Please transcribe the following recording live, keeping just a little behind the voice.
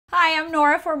Hi, I'm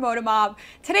Nora for Modamob.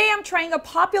 Today I'm trying a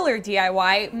popular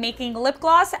DIY, making lip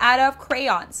gloss out of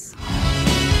crayons.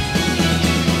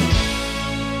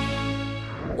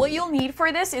 What you'll need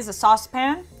for this is a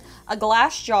saucepan, a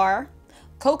glass jar,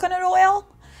 coconut oil,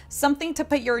 something to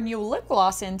put your new lip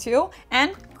gloss into,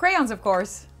 and crayons, of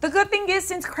course. The good thing is,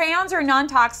 since crayons are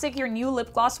non-toxic, your new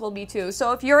lip gloss will be too.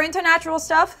 So if you're into natural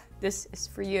stuff, this is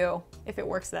for you. If it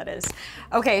works, that is.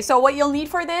 Okay, so what you'll need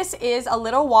for this is a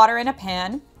little water in a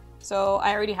pan. So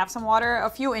I already have some water, a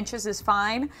few inches is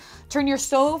fine. Turn your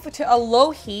stove to a low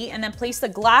heat and then place the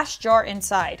glass jar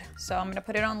inside. So I'm gonna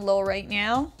put it on low right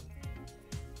now.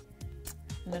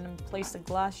 And then I'm gonna place the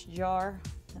glass jar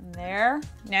in there.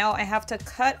 Now I have to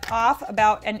cut off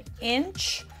about an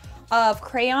inch of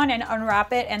crayon and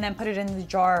unwrap it and then put it in the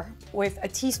jar with a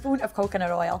teaspoon of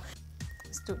coconut oil.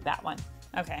 Let's do that one.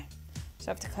 Okay, so I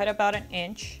have to cut about an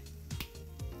inch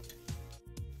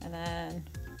and then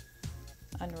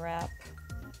unwrap.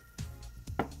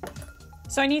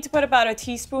 So I need to put about a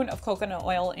teaspoon of coconut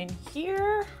oil in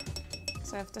here.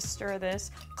 So I have to stir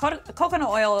this. Coconut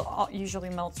oil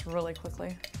usually melts really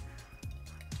quickly.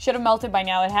 Should have melted by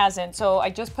now, it hasn't. So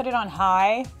I just put it on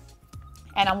high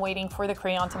and I'm waiting for the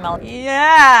crayon to melt.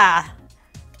 Yeah,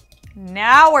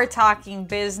 now we're talking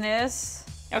business.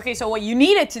 Okay, so what you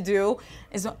needed to do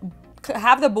is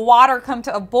have the water come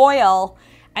to a boil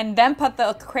and then put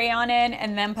the crayon in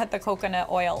and then put the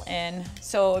coconut oil in.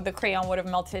 So the crayon would have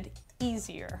melted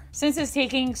easier. Since it's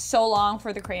taking so long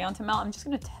for the crayon to melt, I'm just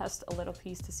gonna test a little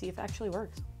piece to see if it actually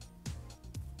works.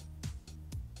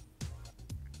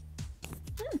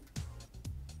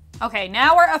 Okay,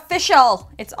 now we're official.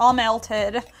 It's all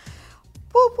melted.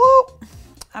 Whoop, whoop.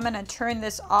 I'm gonna turn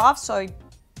this off so I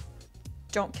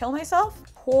don't kill myself.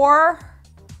 Pour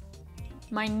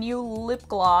my new lip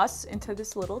gloss into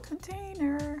this little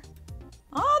container.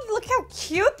 Oh, look how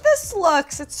cute this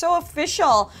looks. It's so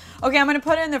official. Okay, I'm gonna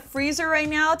put it in the freezer right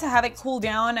now to have it cool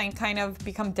down and kind of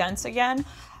become dense again.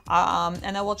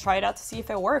 And then we'll try it out to see if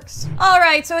it works. All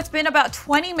right, so it's been about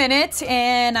 20 minutes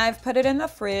and I've put it in the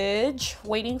fridge,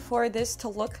 waiting for this to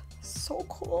look so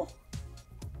cool.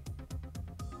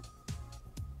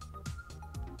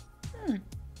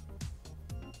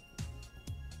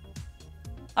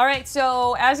 All right,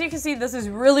 so as you can see, this is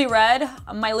really red.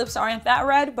 My lips aren't that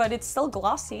red, but it's still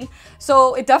glossy.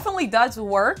 So it definitely does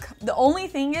work. The only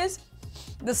thing is,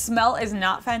 the smell is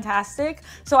not fantastic.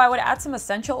 So I would add some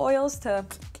essential oils to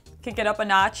kick it up a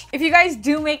notch. If you guys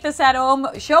do make this at home,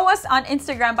 show us on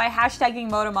Instagram by hashtagging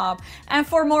Modamob. And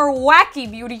for more wacky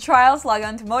beauty trials, log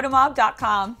on to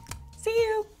modamob.com. See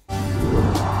you.